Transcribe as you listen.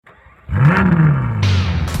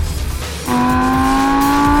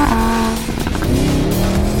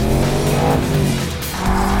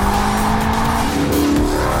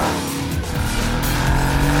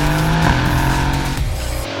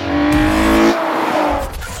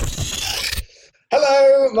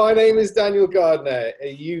my name is Daniel Gardner.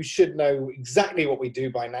 You should know exactly what we do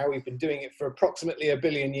by now. We've been doing it for approximately 1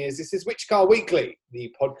 billion years. This is Which Car Weekly,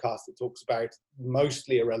 the podcast that talks about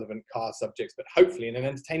mostly irrelevant car subjects, but hopefully in an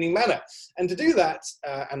entertaining manner. And to do that,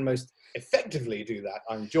 and most effectively do that,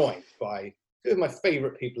 I'm joined by two of my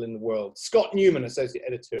favourite people in the world, Scott Newman, Associate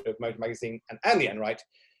Editor of Motor Magazine, and Andy Enright,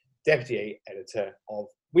 Deputy Editor of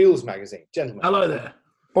Wheels Magazine. Gentlemen. Hello there.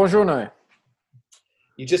 Buongiorno.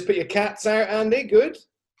 You just put your cats out, Andy. Good.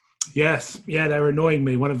 Yes, yeah, they're annoying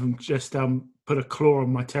me. One of them just put a claw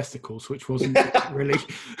on my testicles, which wasn't really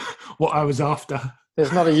what I was after.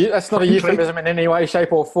 That's not a euphemism in any way,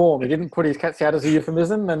 shape, or form. He didn't put his cats out as a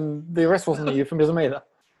euphemism, and the rest wasn't a euphemism either.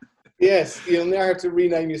 Yes, you'll now have to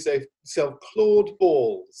rename yourself Claude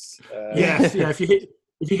Balls. Yes, yeah. If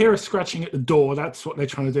you hear a scratching at the door, that's what they're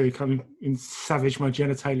trying to do. Come and savage my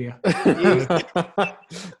genitalia.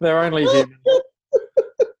 They're only human.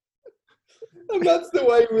 And that's the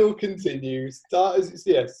way we'll continue. Start as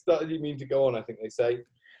you mean to go on, I think they say.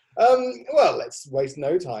 Well, let's waste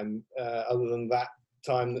no time other than that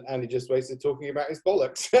time that Andy just wasted talking about his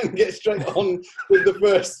bollocks and get straight on with the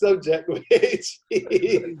first subject, which is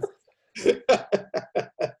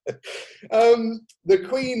the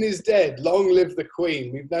Queen is dead. Long live the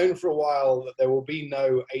Queen. We've known for a while that there will be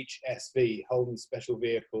no HSV, Holden Special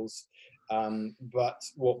Vehicles, but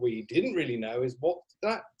what we didn't really know is what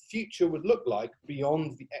that future would look like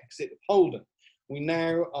beyond the exit of Holden. We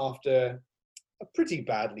now, after a pretty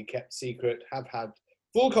badly kept secret, have had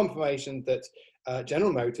full confirmation that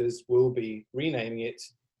General Motors will be renaming it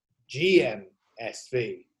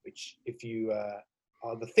GMSV, which, if you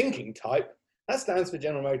are the thinking type, that stands for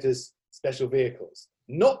General Motors Special Vehicles.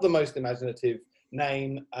 Not the most imaginative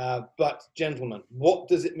name, but gentlemen, what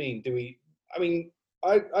does it mean?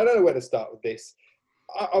 I don't know where to start with this.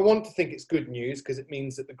 I want to think it's good news because it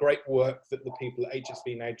means that the great work that the people at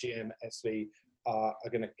HSV, now GMSV, are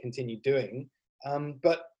going to continue doing.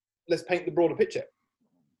 But let's paint the broader picture.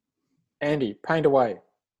 Andy, paint away.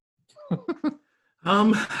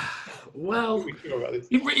 Well,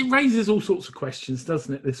 it raises all sorts of questions,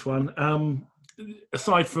 doesn't it, this one?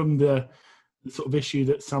 Aside from the sort of issue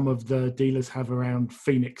that some of the dealers have around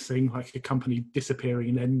phoenixing, like a company disappearing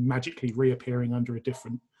and then magically reappearing under a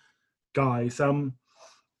different guise.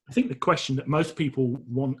 I think the question that most people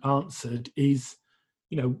want answered is,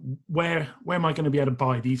 where am I going to be able to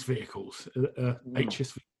buy these vehicles?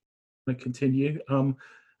 HSV going to continue.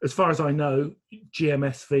 As far as I know,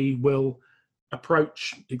 GMSV will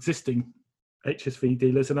approach existing HSV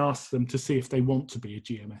dealers and ask them to see if they want to be a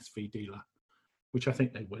GMSV dealer, which I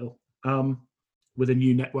think they will, with a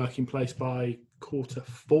new network in place by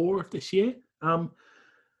Q4 of this year.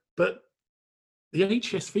 But the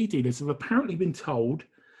HSV dealers have apparently been told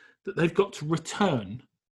that they've got to return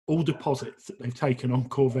all deposits that they've taken on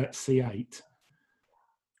Corvette C8.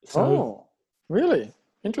 So, really?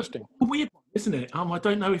 Interesting. Weird, isn't it? I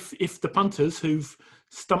don't know if the punters who've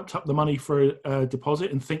stumped up the money for a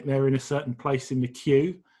deposit and think they're in a certain place in the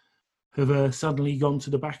queue have suddenly gone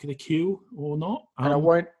to the back of the queue or not. And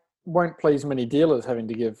it won't please many dealers having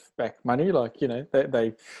to give back money. Like,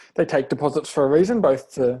 they take deposits for a reason,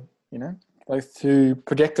 both to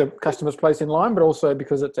protect a customer's place in line, but also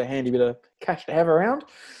because it's a handy bit of cash to have around.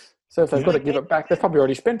 So if they've got to give it back, they've probably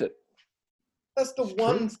already spent it. That's the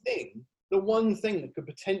one thing that could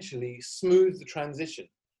potentially smooth the transition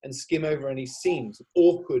and skim over any seams of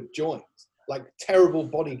awkward joins, like terrible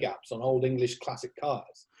body gaps on old English classic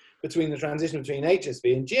cars, between the transition between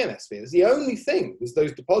HSV and GMSV. It's the only thing was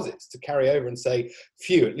those deposits to carry over and say,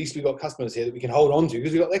 phew, at least we've got customers here that we can hold on to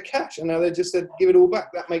because we've got their cash. And now they just said, give it all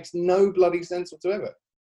back. That makes no bloody sense whatsoever.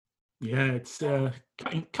 Yeah, it's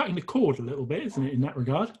cutting the cord a little bit, isn't it, in that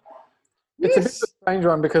regard? It's a bit of a strange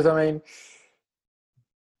one because,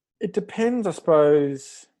 it depends, I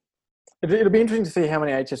suppose. It'll be interesting to see how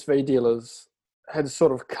many HSV dealers had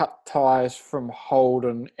sort of cut ties from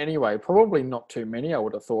Holden anyway. Probably not too many, I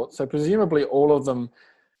would have thought. So presumably all of them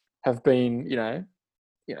have been,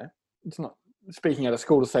 it's not speaking out of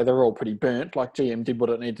school to say they're all pretty burnt, like GM did what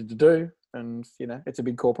it needed to do. And, it's a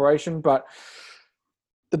big corporation, but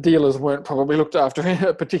the dealers weren't probably looked after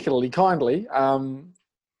particularly kindly. Well,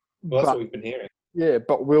 that's what we've been hearing. Yeah,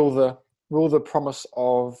 but will the promise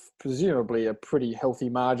of presumably a pretty healthy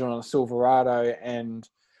margin on a Silverado and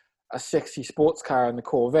a sexy sports car in the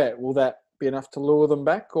Corvette, will that be enough to lure them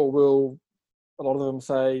back, or will a lot of them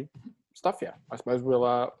say, "Stuff you"? I suppose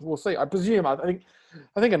we'll see. I presume. I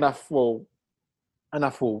think enough will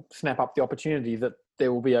snap up the opportunity that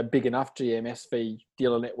there will be a big enough GMSV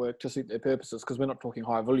dealer network to suit their purposes, because we're not talking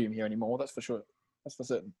high volume here anymore. That's for sure. That's for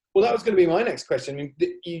certain. Well, that was going to be my next question. I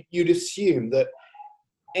mean, you'd assume that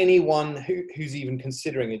anyone who's even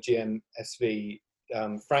considering a GMSV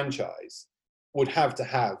franchise would have to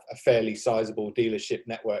have a fairly sizable dealership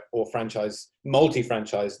network or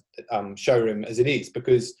multi-franchise showroom as it is,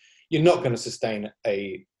 because you're not going to sustain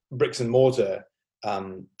a bricks and mortar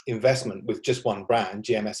investment with just one brand,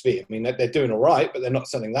 GMSV. I mean, they're doing all right, but they're not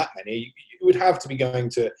selling that many. You would have to be going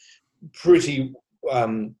to pretty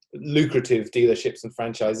lucrative dealerships and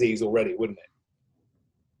franchisees already, wouldn't it?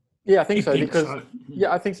 Yeah, I think so.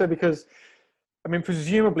 I think so because, I mean,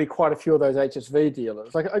 presumably quite a few of those HSV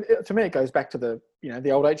dealers, like to me, it goes back to the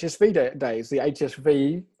old HSV days. The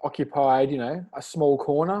HSV occupied, a small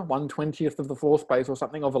corner, 1/20th of the floor space or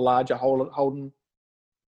something of a larger Holden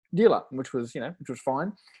dealer, which was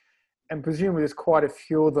fine. And presumably there's quite a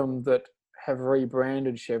few of them that have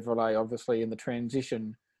rebranded Chevrolet, obviously, in the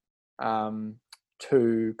transition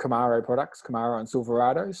to Camaro products, Camaro and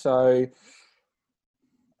Silverado. So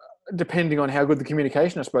depending on how good the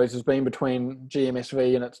communication, I suppose, has been between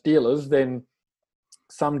GMSV and its dealers, then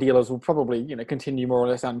some dealers will probably, continue more or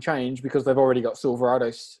less unchanged because they've already got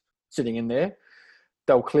Silverados sitting in there.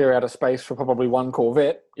 They'll clear out a space for probably one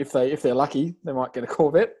Corvette. If they're lucky, they might get a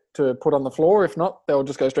Corvette to put on the floor. If not, they'll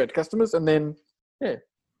just go straight to customers and then,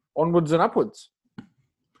 onwards and upwards.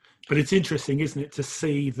 But it's interesting, isn't it, to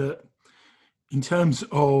see that in terms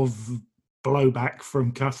of blowback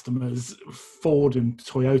from customers, Ford and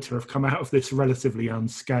Toyota have come out of this relatively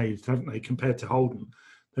unscathed, haven't they, compared to Holden?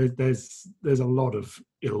 There's a lot of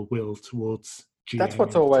ill will towards GM. That's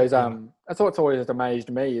what's always amazed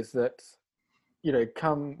me is that,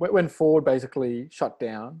 when Ford basically shut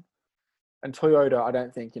down, and Toyota, I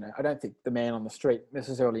don't think the man on the street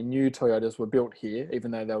necessarily knew Toyotas were built here, even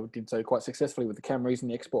though they did so quite successfully with the Camrys and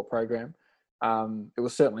the export program. It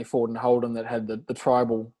was certainly Ford and Holden that had the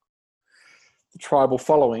tribal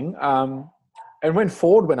following. And when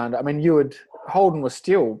Ford went under, I mean, Holden was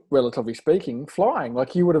still, relatively speaking, flying.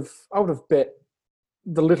 Like I would have bet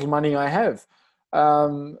the little money I have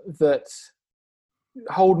that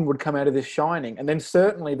Holden would come out of this shining. And then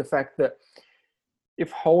certainly the fact that if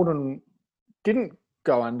Holden didn't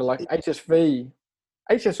go under, like HSV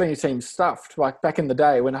seemed stuffed. Like back in the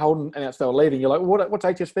day when Holden announced they were leaving, you're like, what's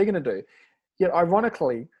HSV going to do? Yet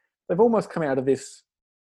ironically, they've almost come out of this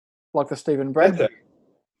like the Stephen Bradbury,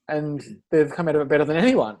 and they've come out of it better than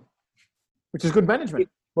anyone, which is good management.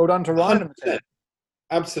 Well done to Ryan and the team.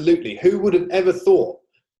 Absolutely. Who would have ever thought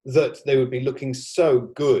that they would be looking so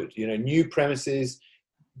good? New premises,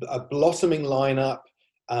 a blossoming lineup.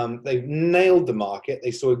 They've nailed the market.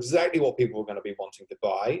 They saw exactly what people were going to be wanting to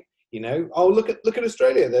buy. Look at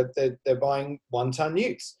Australia. They're buying 1-ton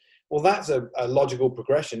utes. Well, that's a logical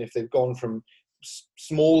progression if they've gone from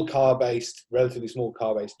relatively small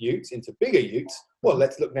car-based utes into bigger utes. Well,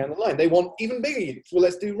 let's look down the line. They want even bigger utes. Well,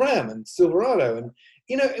 let's do Ram and Silverado. And,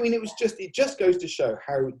 it just goes to show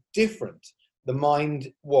how different the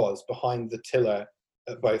mind was behind the tiller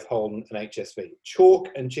at both Holden and HSV. Chalk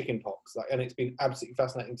and chickenpox. And it's been absolutely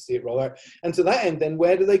fascinating to see it roll out. And to that end, then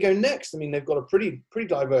where do they go next? I mean, they've got a pretty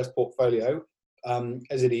diverse portfolio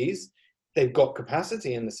as it is. They've got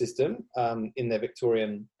capacity in the system in their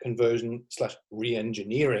Victorian conversion /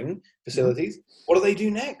 re-engineering facilities. What do they do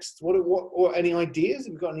next? What or any ideas?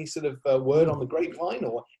 Have you got any sort of word on the grapevine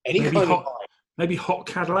or any maybe hot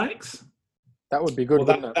Cadillacs? That would be good.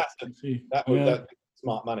 Well, that'd be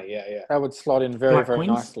smart money. Yeah. That would slot in very, very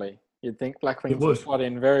nicely. You'd think Blackwings would slot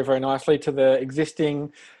in very, very nicely to the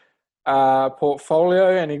existing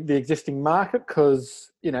portfolio and the existing market,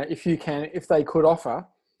 because if they could offer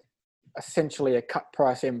essentially a cut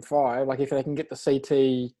price M5, like if they can get the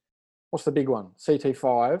CT, what's the big one?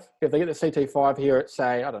 CT5. If they get the CT5 here at,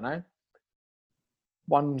 say, I don't know,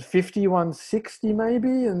 150, 160 maybe,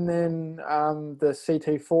 and then the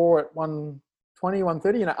CT4 at 120,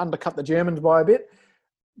 130, undercut the Germans by a bit.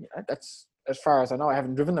 That's, as far as I know, I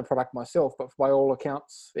haven't driven the product myself, but by all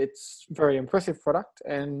accounts, it's a very impressive product.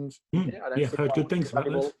 And I've heard good things about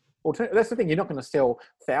this. That's the thing, you're not going to sell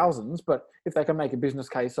thousands, but if they can make a business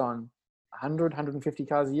case on 100, 150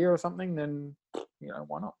 cars a year or something, then,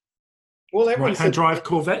 why not? Well, right-hand drive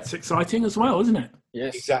Corvette's exciting as well, isn't it?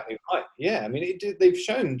 Yes. Exactly right. Yeah, I mean, they've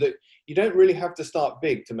shown that you don't really have to start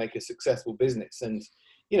big to make a successful business. And,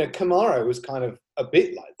 Camaro was kind of a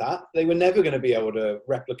bit like that. They were never going to be able to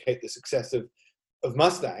replicate the success of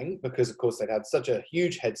Mustang because, of course, they'd had such a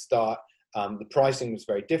huge head start. The pricing was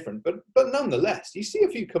very different. But nonetheless, you see a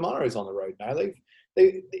few Camaros on the road now.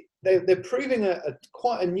 They're proving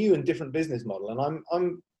quite a new and different business model. And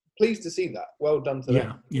I'm pleased to see that. Well done to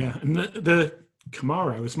them. Yeah. And the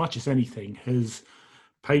Camaro, as much as anything, has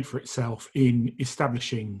paid for itself in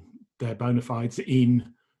establishing their bona fides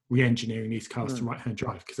in re-engineering these cars to right-hand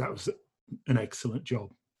drive, because that was an excellent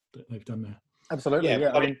job that they've done there. Absolutely,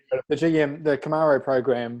 yeah. I mean, the Camaro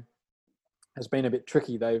program has been a bit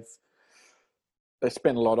tricky. They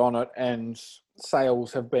spent a lot on it, and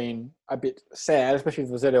sales have been a bit sad, especially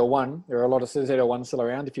for the ZL1. There are a lot of ZL1s still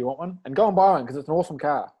around if you want one. And go and buy one because it's an awesome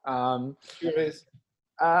car. Sure is.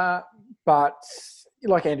 But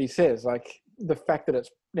like Andy says, like the fact that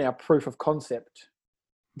it's now proof of concept,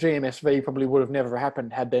 GMSV probably would have never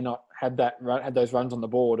happened had they not had those runs on the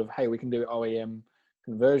board of, hey, we can do OEM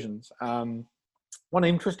conversions. One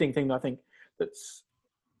interesting thing that I think that's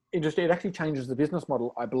interesting, it actually changes the business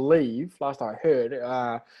model, I believe. Last I heard,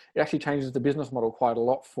 it actually changes the business model quite a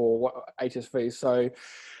lot for HSV. So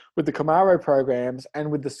with the Camaro programs and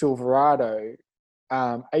with the Silverado,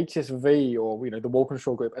 HSV, or the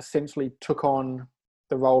Walkinshaw Group, essentially took on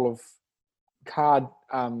the role of car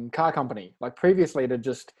company. Like previously, it had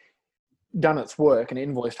just done its work and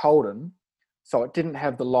invoiced Holden, so it didn't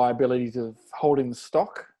have the liabilities of holding the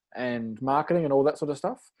stock and marketing and all that sort of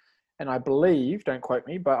stuff. And I believe, don't quote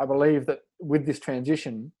me, but I believe that with this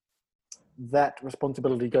transition, that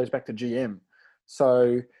responsibility goes back to GM.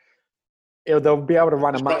 So they'll be able to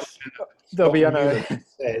run they'll be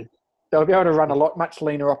able to run a much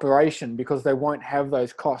leaner operation because they won't have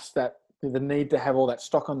those costs, that the need to have all that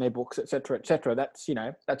stock on their books, et cetera, et cetera. That's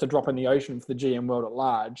a drop in the ocean for the GM world at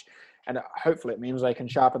large. And hopefully it means they can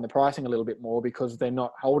sharpen the pricing a little bit more because they're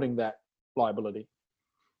not holding that liability.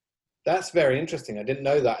 That's very interesting. I didn't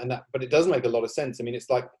know that, but it does make a lot of sense. I mean, it's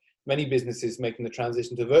like many businesses making the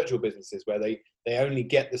transition to virtual businesses where they only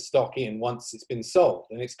get the stock in once it's been sold,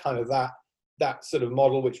 and it's kind of that sort of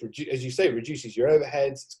model which, as you say, reduces your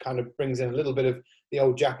overheads. It kind of brings in a little bit of the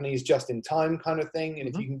old Japanese just-in-time kind of thing. And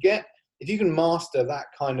if you can master that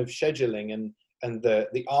kind of scheduling and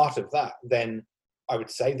the art of that, then I would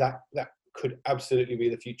say that could absolutely be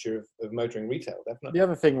the future of motoring retail, definitely. The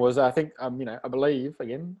other thing was, I think, I believe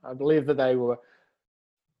that they were,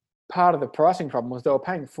 part of the pricing problem was they were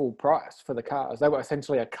paying full price for the cars. They were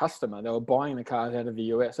essentially a customer. They were buying the cars out of the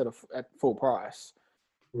US at full price.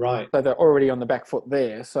 Right. So they're already on the back foot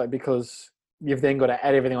there. So because you've then got to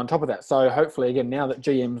add everything on top of that. So hopefully, again, now that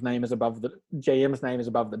GM's name is above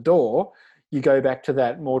the door, you go back to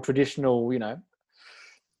that more traditional,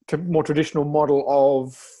 model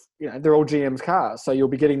of, they're all GM's cars. So you'll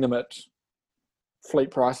be getting them at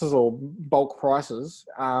fleet prices or bulk prices.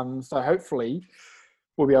 So hopefully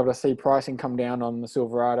we'll be able to see pricing come down on the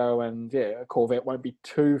Silverado, and a Corvette won't be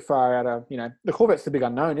too far out of, the Corvette's the big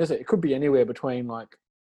unknown, is it? It could be anywhere between like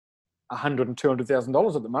 $100,000 and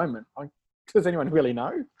 $200,000 at the moment. Does anyone really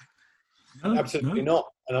know? No, absolutely not.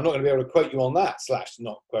 And I'm not going to be able to quote you on that, /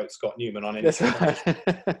 not quote Scott Newman on anything. That's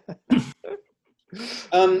right.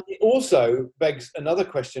 It also begs another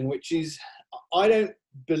question, which is, I don't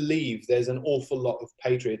believe there's an awful lot of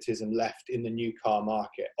patriotism left in the new car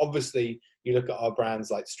market. Obviously, you look at our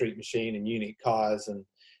brands like Street Machine and Unique Cars,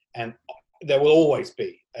 and there will always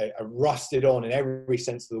be a rusted on, in every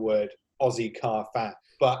sense of the word, Aussie car fan.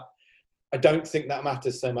 But I don't think that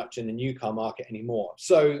matters so much in the new car market anymore.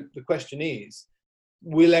 So the question is,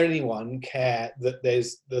 will anyone care that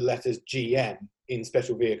there's the letters GM in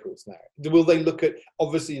special vehicles now? Will they look at,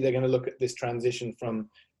 obviously they're going to look at this transition from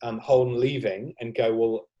Holden leaving and go,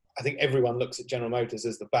 well, I think everyone looks at General Motors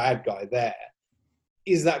as the bad guy there.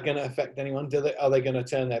 Is that going to affect anyone? Are they going to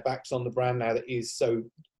turn their backs on the brand now that is so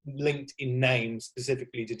linked in name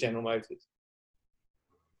specifically to General Motors?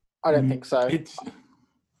 I don't think so.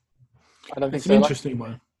 I don't think it's so. An interesting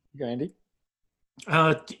one. Go, Andy.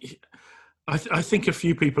 I think a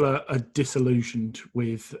few people are disillusioned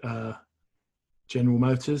with General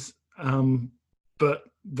Motors, but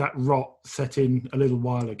that rot set in a little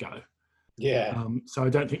while ago. Yeah. So I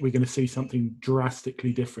don't think we're going to see something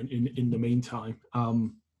drastically different in the meantime.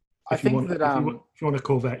 If you want a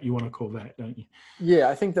Corvette, you want a Corvette, don't you? Yeah,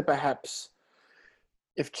 I think that perhaps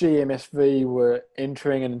if GMSV were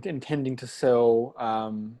entering and intending to sell,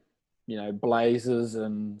 Blazers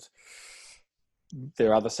and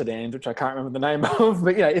there are other sedans, which I can't remember the name of,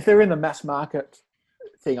 but if they're in the mass market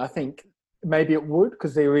thing, I think maybe it would,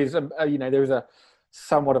 because there is a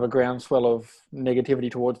somewhat of a groundswell of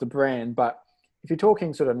negativity towards the brand. But if you're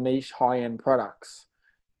talking sort of niche high-end products,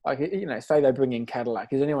 like, say they bring in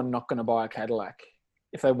Cadillac, is anyone not going to buy a Cadillac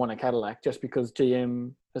if they want a Cadillac just because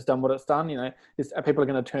GM has done what it's done? Are people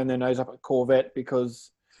going to turn their nose up at Corvette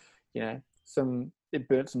because, it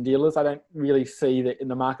burnt some dealers? I don't really see that in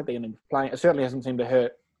the market they're going to be playing. It certainly hasn't seemed to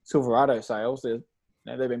hurt Silverado sales. They've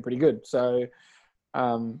been pretty good. So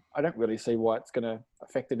I don't really see why it's going to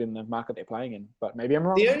affect it in the market they're playing in. But maybe I'm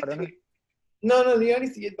wrong. I don't know. No. The only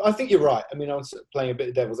thing, I think you're right. I mean, I was playing a bit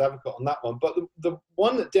of devil's advocate on that one, but the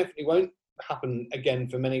one that definitely won't happen again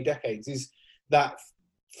for many decades is that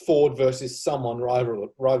Ford versus someone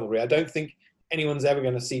rivalry. I don't think anyone's ever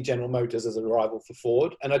going to see General Motors as a rival for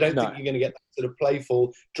Ford, and I don't think you're going to get that sort of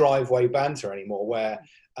playful driveway banter anymore. Where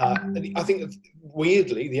I think that,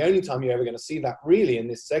 weirdly, the only time you're ever going to see that really in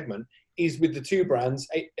this segment is with the two brands,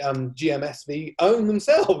 GMSV own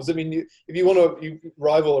themselves. I mean, if you want to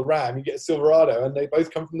rival a Ram, you get a Silverado, and they both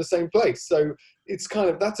come from the same place. So it's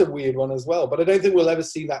that's a weird one as well. But I don't think we'll ever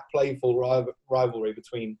see that playful rivalry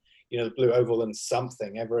between the Blue Oval and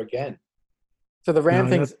something ever again. So the Ram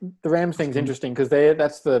thing's interesting because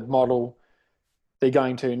that's the model they're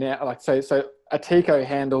going to now. Like so Ateco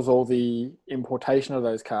handles all the importation of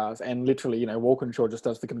those cars, and literally, Walkinshaw just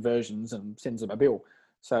does the conversions and sends them a bill.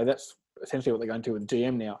 So that's essentially what they're going to do with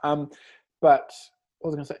GM now. But what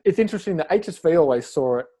was I going to say? It's interesting that HSV always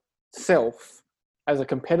saw itself as a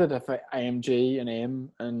competitor for AMG and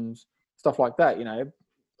M and stuff like that.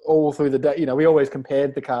 All through the day, we always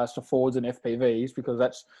compared the cars to Fords and FPVs because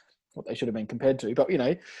that's what they should have been compared to. But,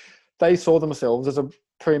 they saw themselves as a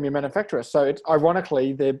premium manufacturer. So it's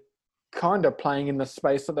ironically, they're kind of playing in the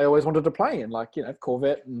space that they always wanted to play in, like,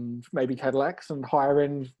 Corvette and maybe Cadillacs and higher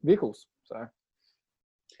end vehicles. So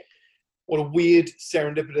what a weird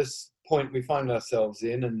serendipitous point we find ourselves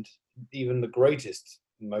in, and even the greatest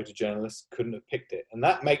motor journalists couldn't have picked it. And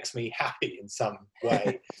that makes me happy in some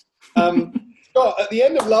way. Scott, at the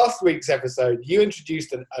end of last week's episode, you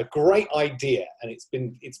introduced a great idea, and it's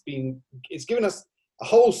given us a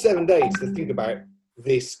whole 7 days to think about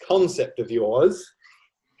this concept of yours,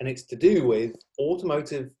 and it's to do with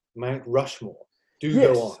automotive Mount Rushmore.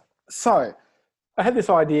 Go on. So I had this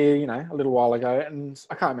idea, a little while ago, and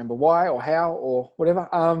I can't remember why or how or whatever.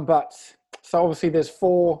 But so obviously there's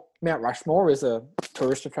 4. Mount Rushmore is a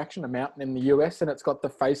tourist attraction, a mountain in the US, and it's got the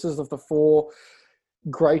faces of the 4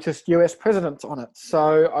 greatest US presidents on it.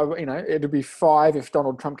 So, it'd be 5 if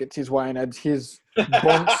Donald Trump gets his way and adds his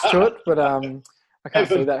bonds to it, but I can't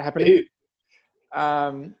see that happening.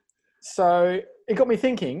 So it got me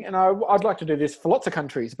thinking, and I'd like to do this for lots of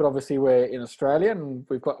countries, but obviously we're in Australia and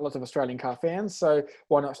we've got lots of Australian car fans, so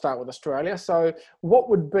why not start with Australia? So what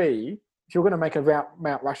would be, if you're going to make a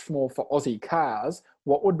Mount Rushmore for Aussie cars,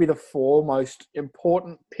 what would be the 4 most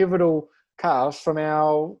important, pivotal cars from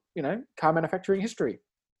our, car manufacturing history?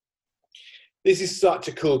 This is such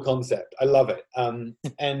a cool concept. I love it.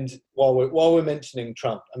 And while we're mentioning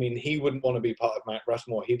Trump, I mean, he wouldn't want to be part of Mount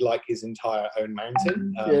Rushmore. He'd like his entire own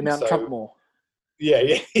mountain. Mount Trumpmore.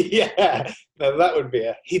 Yeah. No, that would be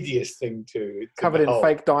a hideous thing to covered in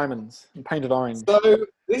fake diamonds and painted orange. So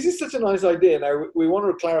this is such a nice idea. Now we want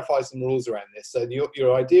to clarify some rules around this. So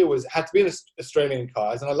your idea had to be in Australian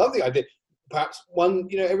cars, and I love the idea. Perhaps one,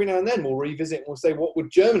 every now and then we'll revisit and we'll say, what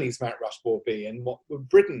would Germany's Mount Rushmore be, and what would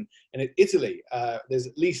Britain and Italy? There's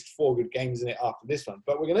at least 4 good games in it after this one,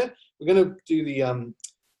 but we're gonna do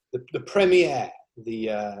the premiere,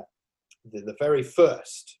 the very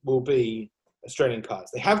first will be Australian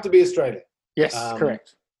cars. They have to be Australian. Yes,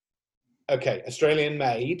 correct. Okay, Australian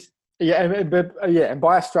made. Yeah, and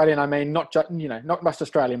by Australian I mean not just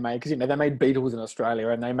Australian made, because they made Beetles in Australia,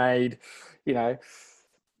 and they made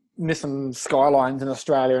Nissan Skylines in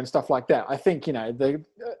Australia and stuff like that. I think, the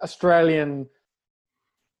Australian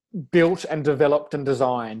built and developed and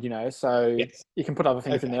designed, so yes. You can put other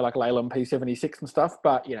things in there like Leyland P76 and stuff,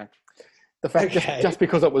 but, the fact just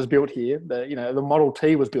because it was built here, the Model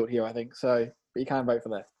T was built here, I think, so, but you can't vote for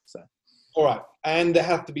that, so. All right, and there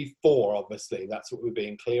have to be 4, obviously, that's what we're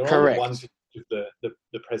being clear on. Correct. 1 to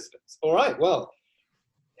the presidents. All right, well,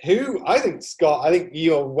 Scott, I think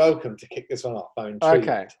you're welcome to kick this one off. I'm intrigued.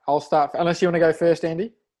 Okay, I'll start. Unless you want to go first,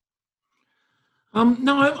 Andy?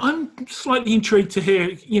 No, I'm slightly intrigued to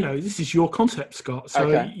hear, this is your concept, Scott.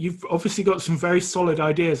 So You've obviously got some very solid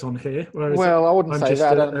ideas on here. Well, I wouldn't say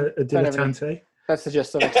that. A dilettante. That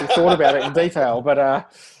suggests I've actually thought about it in detail. But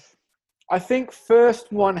I think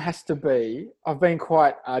first one has to be, I've been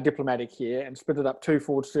quite diplomatic here and split it up 2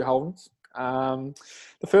 Fords, 2 Holdens.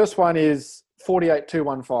 The first one is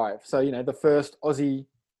 48215. So, the first Aussie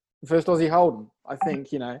Holden. I think,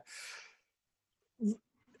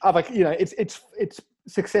 its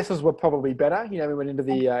successes were probably better. We went into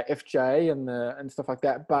the FJ and stuff like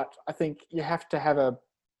that. But I think you have to have a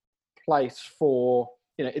place for,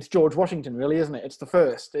 it's George Washington, really, isn't it? It's the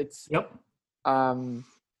first. Yep.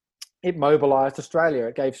 It mobilised Australia.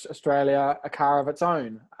 It gave Australia a car of its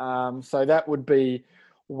own. So that would be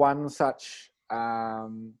one such.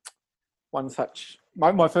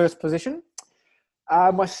 My first position.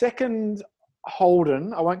 My second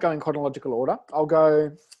Holden, I won't go in chronological order. I'll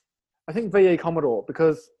go I think VE Commodore,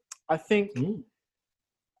 because I think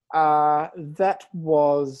that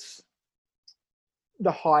was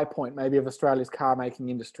the high point maybe of Australia's car making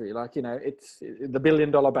industry. Like, it's the $1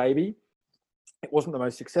 billion baby. It wasn't the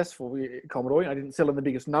most successful Commodore. I didn't sell in the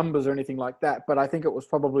biggest numbers or anything like that, but I think it was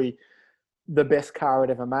probably the best car it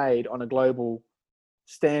ever made on a global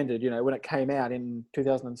standard. When it came out in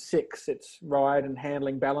 2006, its ride and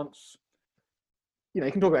handling balance, you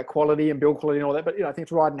can talk about quality and build quality and all that, but I think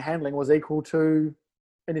its ride and handling was equal to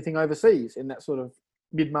anything overseas in that sort of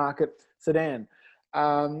mid-market sedan.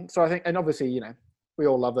 So I think, and obviously, we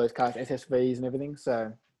all love those cars, SSVs and everything.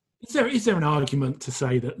 So is there an argument to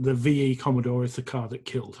say that the VE Commodore is the car that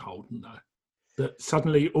killed Holden, though? That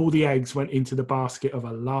suddenly all the eggs went into the basket of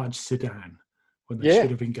a large sedan when they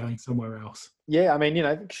should have been going somewhere else. Yeah, I mean,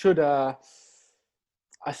 should, I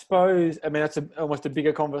suppose, that's almost a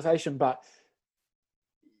bigger conversation, but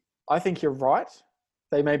I think you're right.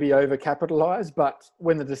 They may be overcapitalized, but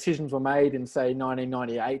when the decisions were made in, say,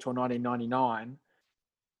 1998 or 1999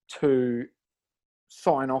 to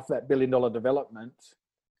sign off that $1 billion development,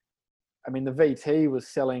 I mean, the VT was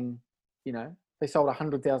selling, they sold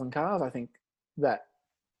 100,000 cars, I think, that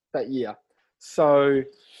year. So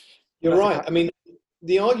you're right. I mean,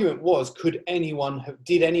 the argument was, did anyone at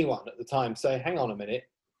the time say, hang on a minute,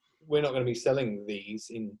 we're not going to be selling these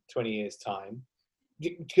in 20 years' time?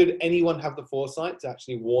 Could anyone have the foresight to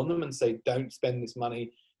actually warn them and say, don't spend this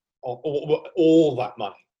money or all that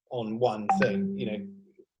money on one thing?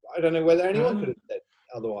 I don't know whether anyone could have said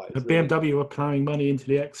otherwise. The BMW were plowing money into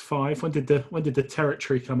the X5. When did the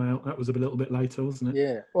Territory come out? That was a little bit later, wasn't it?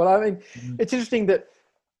 Yeah. Well, I mean, it's interesting that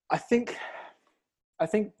I think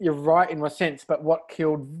you're right in a sense, but what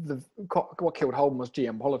killed Holden was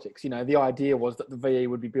GM politics. The idea was that the VE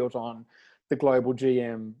would be built on the global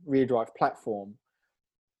GM rear drive platform,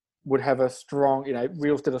 would have a strong,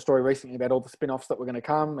 Wheels did a story recently about all the spin-offs that were going to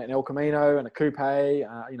come, an El Camino and a Coupe, a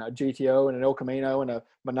GTO and an El Camino and a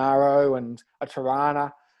Monaro and a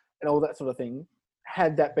Tirana and all that sort of thing.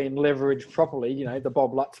 Had that been leveraged properly, the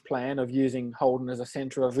Bob Lutz plan of using Holden as a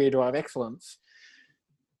centre of rear drive excellence,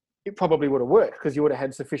 it probably would have worked because you would have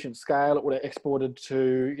had sufficient scale. It would have exported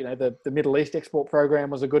to, the Middle East export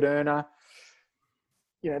program was a good earner.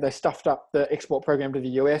 They stuffed up the export program to the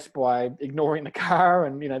US by ignoring the car.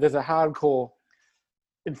 And, there's a hardcore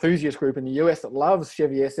enthusiast group in the US that loves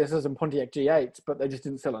Chevy SSs and Pontiac G8s, but they just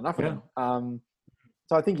didn't sell enough of them.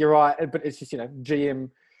 So I think you're right. But it's just,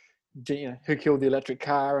 GM, who killed the electric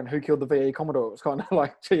car and who killed the VE Commodore. It was kind of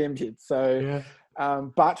like GM did. So,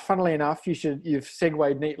 but funnily enough, you've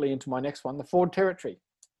segued neatly into my next one, the Ford Territory.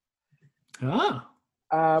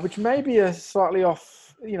 Which may be a slightly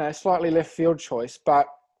slightly left field choice, but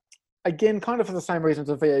again, kind of for the same reasons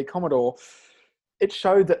as VE Commodore, it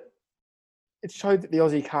showed that the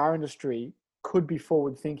Aussie car industry could be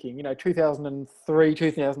forward thinking. 2003,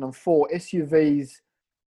 2004, SUVs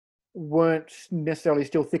weren't necessarily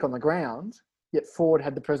still thick on the ground, yet Ford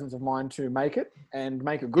had the presence of mind to make it and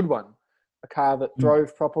make a good one. A car that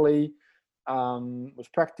drove properly, was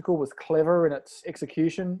practical, was clever in its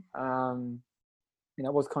execution.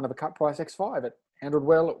 It was kind of a cut price X5. It handled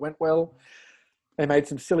well, it went well. They made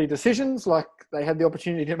some silly decisions, like they had the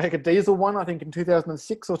opportunity to make a diesel one, I think in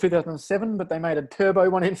 2006 or 2007, but they made a turbo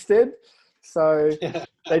one instead. So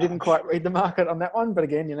they didn't quite read the market on that one. But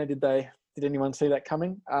again, did anyone see that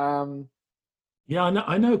coming? Yeah,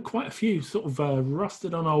 I know quite a few sort of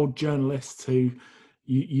rusted on old journalists who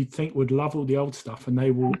you'd think would love all the old stuff, and they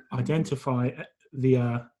will identify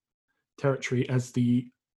the Territory as the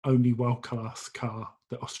only world-class car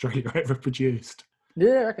that Australia ever produced.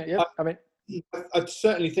 Yeah, okay, yeah. I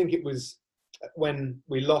certainly think it was when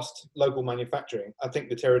we lost local manufacturing. I think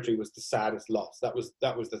the Territory was the saddest loss. That was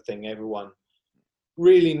the thing. Everyone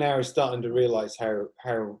really now is starting to realise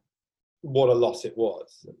what a loss it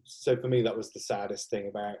was. So for me, that was the saddest thing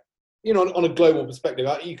about, on a global perspective.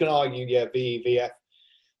 You can argue, VE, VF.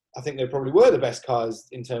 I think they probably were the best cars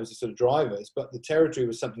in terms of sort of drivers, but the Territory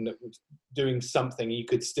was something that was doing something you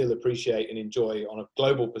could still appreciate and enjoy on a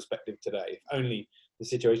global perspective today. If only the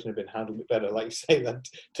situation had been handled a bit better. Like you say, that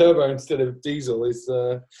turbo instead of diesel is,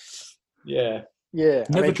 Yeah.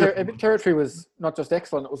 Territory was not just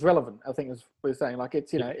excellent; it was relevant. I think, as we were saying, like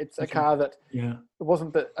it's a car that it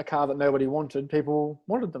wasn't a car that nobody wanted. People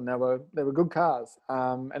wanted them. They were good cars,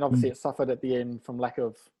 and obviously it suffered at the end from lack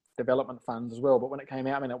of development funds as well. But when it came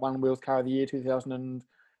out, it won Wheels Car of the Year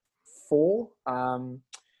 2004, and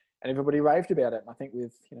everybody raved about it. I think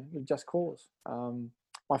with just cause.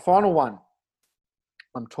 My final one,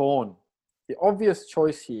 I'm torn. The obvious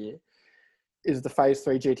choice here is the Phase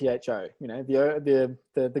 3 GTHO. You know,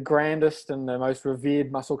 the grandest and the most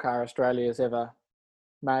revered muscle car Australia has ever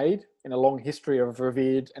made in a long history of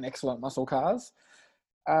revered and excellent muscle cars.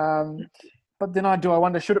 But then I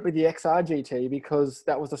wonder, should it be the XR GT, because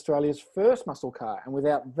that was Australia's first muscle car, and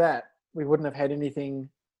without that we wouldn't have had anything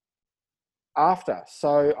after.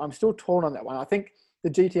 So I'm still torn on that one. I think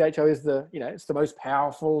the GTHO is it's the most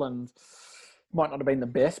powerful and might not have been the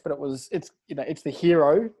best, but it's the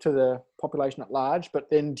hero to the population at large.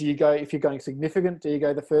 But then if you're going significant, do you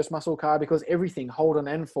go the first muscle car? Because everything, Holden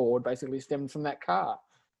and Ford, basically stemmed from that car.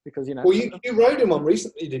 Because, Well, you rode in one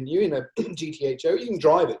recently, didn't you, in a GTHO? You can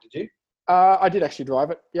drive it, did you? I did actually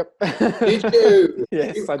drive it. Yep. Did you?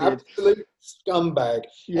 Yes, you I did. Absolute scumbag.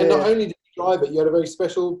 Yeah. And not only did you drive it, you had a very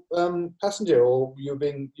special passenger, or you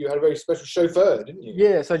had a very special chauffeur, didn't you?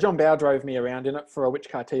 Yeah. So John Bow drove me around in it for a Which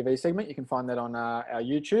Car TV segment. You can find that on our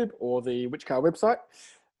YouTube or the Which Car website.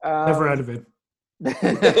 Never heard of him.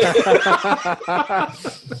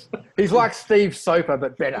 He's like Steve Soper,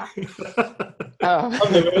 but better.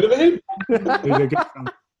 I've never heard of him.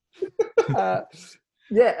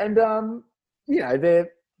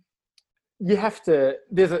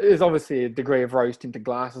 There's obviously a degree of rose tinted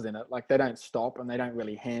glasses in it. Like, they don't stop and they don't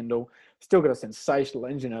really handle. Still got a sensational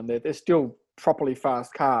engine on there. They're still properly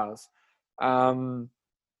fast cars. But,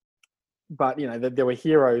 there were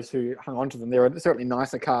heroes who hung on to them. There are certainly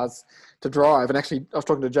nicer cars to drive. And actually, I was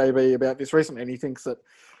talking to JB about this recently, and he thinks that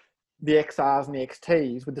the XRs and the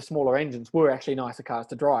XTs with the smaller engines were actually nicer cars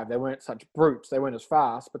to drive. They weren't such brutes. They weren't as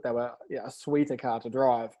fast, but they were a sweeter car to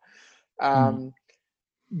drive. But,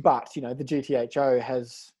 the GTHO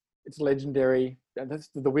has its legendary, that's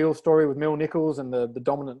the wheel story with Mel Nichols and the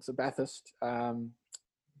dominance of Bathurst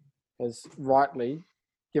has rightly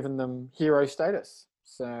given them hero status.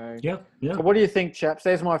 So, yeah. So what do you think, chaps?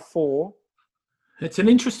 There's my 4. It's an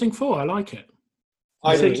interesting 4. I like it.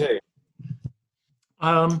 I do too.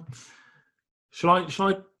 Shall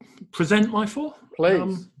I present my 4?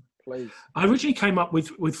 Please, please. I originally came up with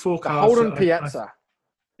 4 The cars. Holden Piazza.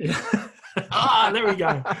 There we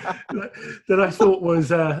go. That I thought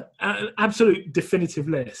was an absolute definitive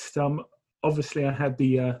list. Obviously, I had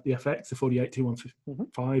the FX, the 48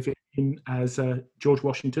 T155 in as George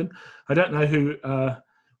Washington. I don't know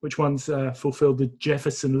which ones fulfilled the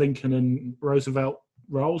Jefferson, Lincoln, and Roosevelt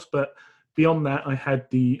roles, but beyond that, I had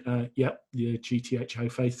the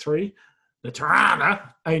GTHO Phase 3, the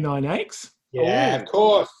Tirana A9X. Yeah, of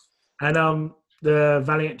course. And the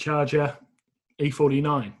Valiant Charger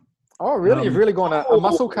E49. Oh, really? You've really gone a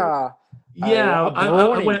muscle car. Yeah,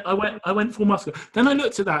 I went full muscle. Then I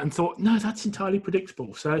looked at that and thought, no, that's entirely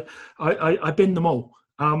predictable. So I binned them all.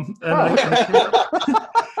 You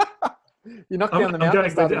knocked down the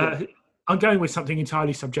mountain. I'm going with something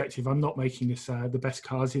entirely subjective. I'm not making this the best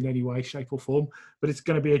cars in any way, shape, or form, but it's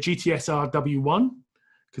going to be a GTSR W1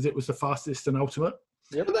 because it was the fastest and ultimate.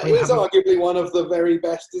 Yep. But that is arguably one of the very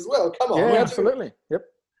best as well. Come on. Yeah, absolutely. Yep.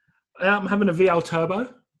 I'm having a VL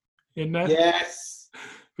Turbo in there. Yes.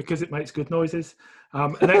 Because it makes good noises.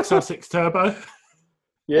 An XR6 Turbo.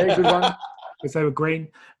 Yeah, good one. Because they were green.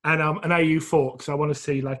 And an AU Fork, because I want to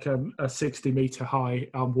see like a 60-metre high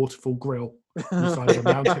waterfall grill on the side of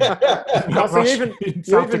a mountain. So you even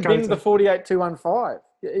binned the 48 215.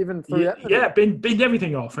 Even through that. Yeah, binned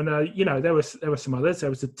everything off. And there were some others. There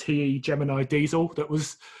was the TE Gemini diesel that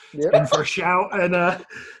was in for a shout, and the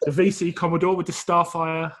VC Commodore with the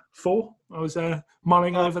Starfire 4. I was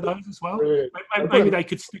mulling over those as well. Maybe they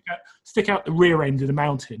could stick out the rear end of the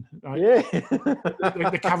mountain. Right? Yeah,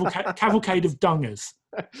 the cavalcade of dungers.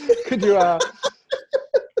 Could you? No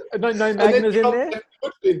Magnas in there.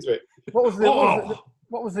 Into it. What was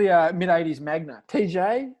the mid '80s Magna?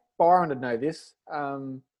 TJ Byron would know this. Yeah,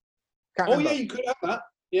 you could have that.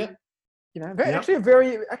 Yeah. Actually a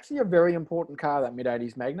very important car, that mid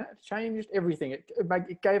 '80s Magna. It changed everything. It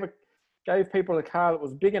gave people a car that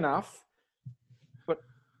was big enough, but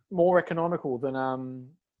more economical than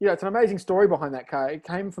it's an amazing story behind that car. It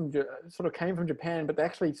came from Japan, but they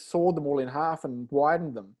actually sawed them all in half and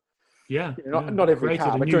widened them. Yeah, not every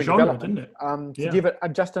car, but during development, didn't it? To give it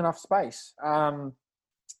just enough space.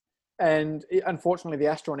 And unfortunately, the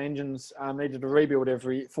Astron engines needed to rebuild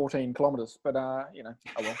every 14 kilometres. But, you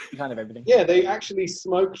can't have everything. Yeah, they actually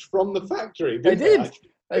smoked from the factory. They did.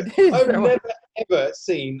 I've never, ever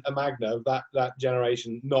seen a Magna of that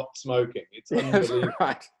generation not smoking. It's unbelievable.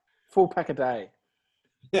 Right. Full pack a day.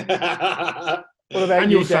 What about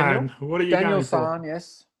Daniel you, Daniel? San? What are you Daniel going for? San,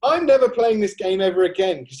 yes. I'm never playing this game ever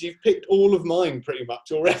again because you've picked all of mine pretty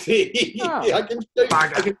much already. Oh. I can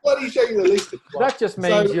bloody show you the list. That just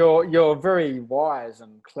means you're very wise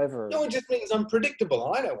and clever. No, it just means I'm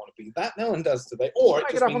predictable. I don't want to be that. No one does today. Or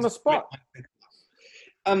Make it up on the spot.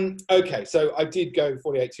 Okay, so I did go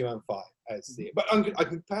 48215 as the, but I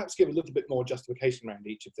can perhaps give a little bit more justification around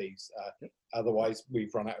each of these. Otherwise,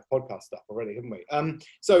 we've run out of podcast stuff already, haven't we?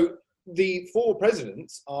 So the 4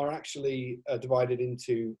 presidents are actually divided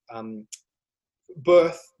into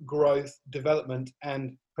birth, growth, development,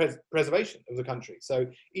 and preservation of the country. So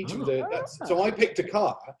each of the so I picked a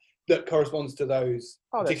car that corresponds to those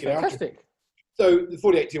particular attributes. So the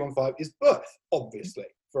 48215 is birth, obviously,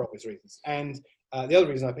 for obvious reasons. And the other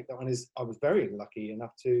reason I picked that one is I was very lucky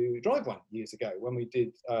enough to drive one years ago when we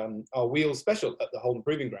did our wheels special at the Holden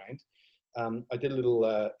Proving Ground. I did a little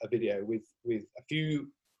a video with a few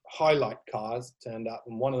highlight cars turned up,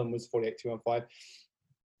 and one of them was 48215,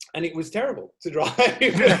 and it was terrible to drive.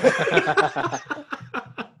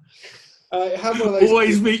 I have one of those.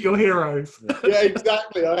 Always meet your heroes. Yeah,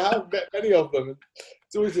 exactly. I have met many of them.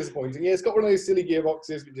 It's always disappointing. Yeah, it's got one of those silly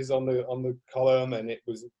gearboxes which is on the column, and it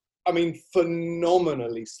was, I mean,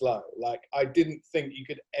 phenomenally slow. Like, I didn't think you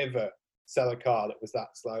could ever sell a car that was that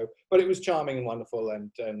slow, but it was charming and wonderful and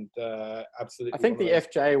absolutely. I think the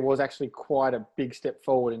FJ was actually quite a big step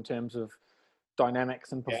forward in terms of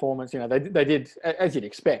dynamics and performance. Yeah. You know, they did, as you'd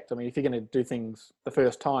expect. I mean, if you're going to do things the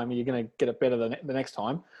first time, you're going to get it better than the next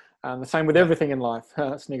time. The same with everything in life,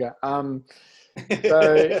 Snigger.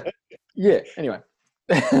 So, yeah, anyway.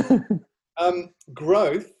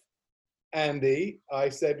 Growth, Andy, I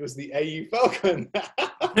said was the AU Falcon.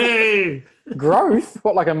 Hey, growth?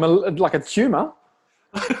 What, like a tumor?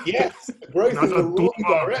 Yes, growth in the wrong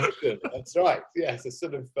direction. That's right. Yes, a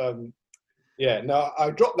sort of yeah. No,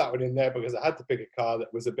 I dropped that one in there because I had to pick a car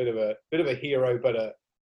that was a bit of a hero, but a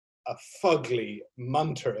fugly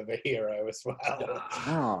munter of a hero as well.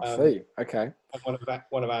 Oh, I see. Okay.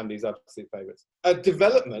 One of Andy's absolute favourites.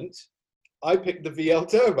 Development, I picked the VL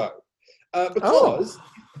Turbo because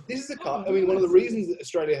this is a car. I mean, one of the reasons that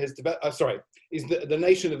Australia has developed, is that the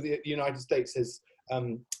nation of the United States has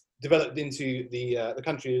developed into the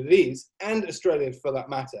country that it is, and Australia for that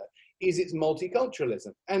matter, is its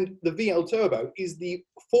multiculturalism. And the VL Turbo is the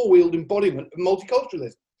four-wheeled embodiment of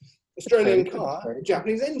multiculturalism. Australian car,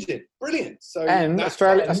 Japanese engine, brilliant. So and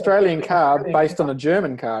Australian car based on a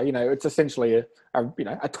German car. You know, it's essentially a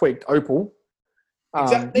tweaked Opel.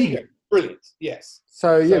 Exactly. There you go. Brilliant. Yes.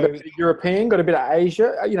 So yeah, got a bit of European, got a bit of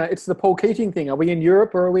Asia. You know, it's the Paul Keating thing. Are we in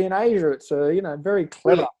Europe or are we in Asia? It's very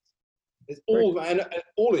clever. There's all and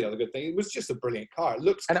all the other good things. It was just a brilliant car. It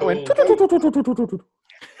looks and cool. It went.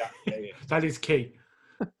 That is key.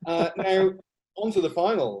 Now on to the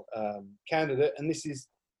final candidate, and this is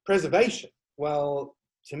preservation. Well,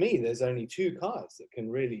 to me, there's only 2 cars that can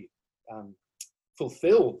really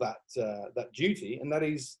fulfill that duty, and that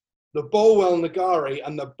is the Bolwell Nagari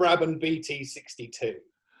and the Brabham BT62.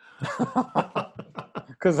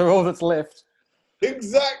 Because they're all that's left.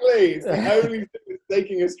 Exactly. It's the only thing that's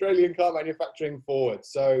taking Australian car manufacturing forward.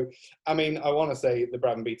 So, I mean, I want to say the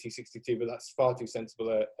Brabham BT62, but that's far too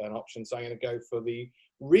sensible an option. So I'm going to go for the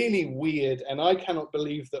really weird, and I cannot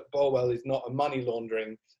believe that Bolwell is not a money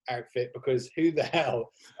laundering outfit, because who the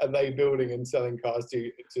hell are they building and selling cars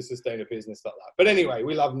to sustain a business like that? But anyway,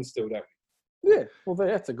 we love them still, don't we? Yeah, well,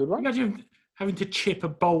 that's a good one. Imagine having to chip a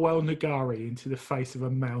Bolwell Nagari into the face of a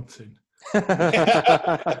mountain. Well,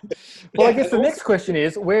 I guess the next question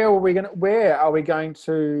is, where are we going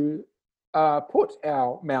to put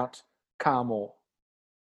our Mount Carmore?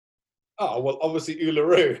 Oh, well, obviously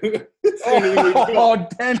Uluru. Oh,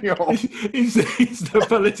 Daniel. Is the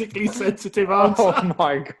politically sensitive answer. Oh,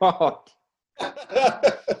 my God.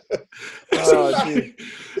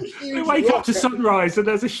 We wake up to sunrise and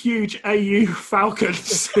there's a huge AU Falcon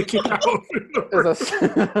sticking out.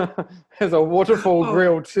 There's a waterfall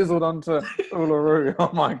grill chiseled onto Uluru.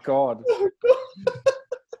 Oh, my God.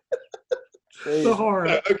 The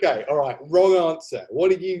horror. Okay, all right. Wrong answer.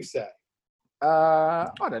 What did you say?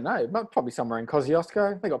 I don't know. Probably somewhere in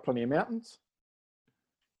Kosciuszko. They got plenty of mountains.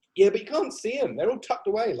 Yeah, but you can't see them. They're all tucked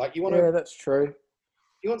away. Like you want to. Yeah, that's true.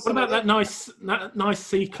 What about that nice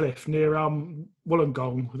sea cliff near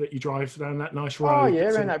Wollongong that you drive down that nice road? Oh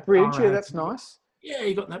yeah, around that bridge. Yeah, that's nice. Yeah,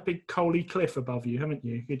 you got that big coaly cliff above you, haven't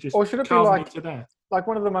you? You just or should it be like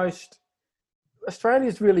one of the most?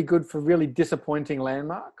 Australia's really good for really disappointing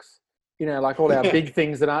landmarks. You know, like all our big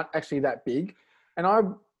things that aren't actually that big. And I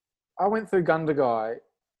went through Gundagai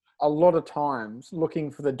a lot of times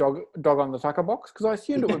looking for the dog on the tucker box because I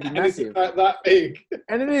assumed it would be massive. It's about that big.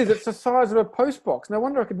 And it is. It's the size of a post box. No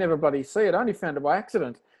wonder I could never bloody see it. I only found it by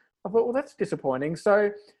accident. I thought, well, that's disappointing.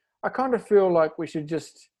 So I kind of feel like we should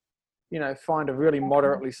just, find a really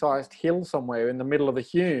moderately sized hill somewhere in the middle of the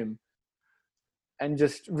Hume and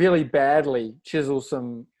just really badly chisel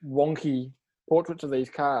some wonky portraits of these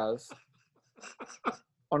cars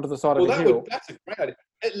onto the side of the hill. That's a great idea.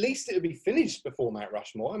 At least it would be finished before Mount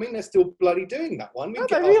Rushmore. I mean, they're still bloody doing that one. Are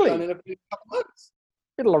they really? Done in a couple of months.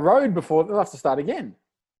 It'll erode before they'll have to start again.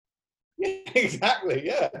 Yeah, exactly.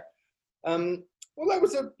 Yeah. Well, that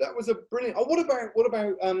was a brilliant. Oh, what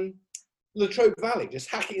about Latrobe Valley? Just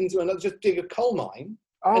hack it into another. Just dig a coal mine.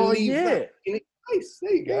 Oh, and leave that in its place.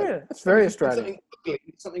 There you go. Yeah, that's very Australian. Something ugly,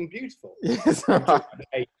 something beautiful. Yes.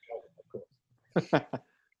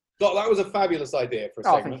 God, that was a fabulous idea for a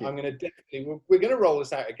segment. Thank I'm we're going to roll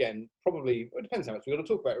this out again. Probably, it depends how much we're going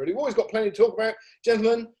to talk about. Really, we've always got plenty to talk about,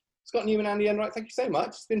 gentlemen. Scott Newman, Andy Enright, thank you so much.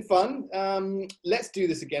 It's been fun. Let's do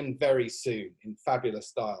this again very soon in fabulous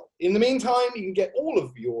style. In the meantime, you can get all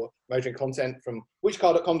of your motoring content from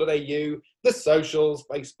whichcar.com.au, the socials,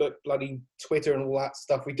 Facebook, bloody Twitter, and all that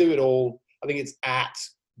stuff. We do it all. I think it's at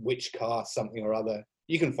whichcar something or other.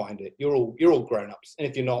 You can find it. You're all grown-ups. And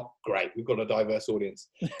if you're not, great. We've got a diverse audience.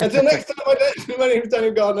 Until next time, my name is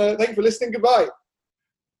Daniel Gardner. Thank you for listening. Goodbye.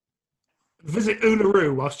 Visit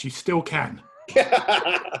Uluru whilst you still can.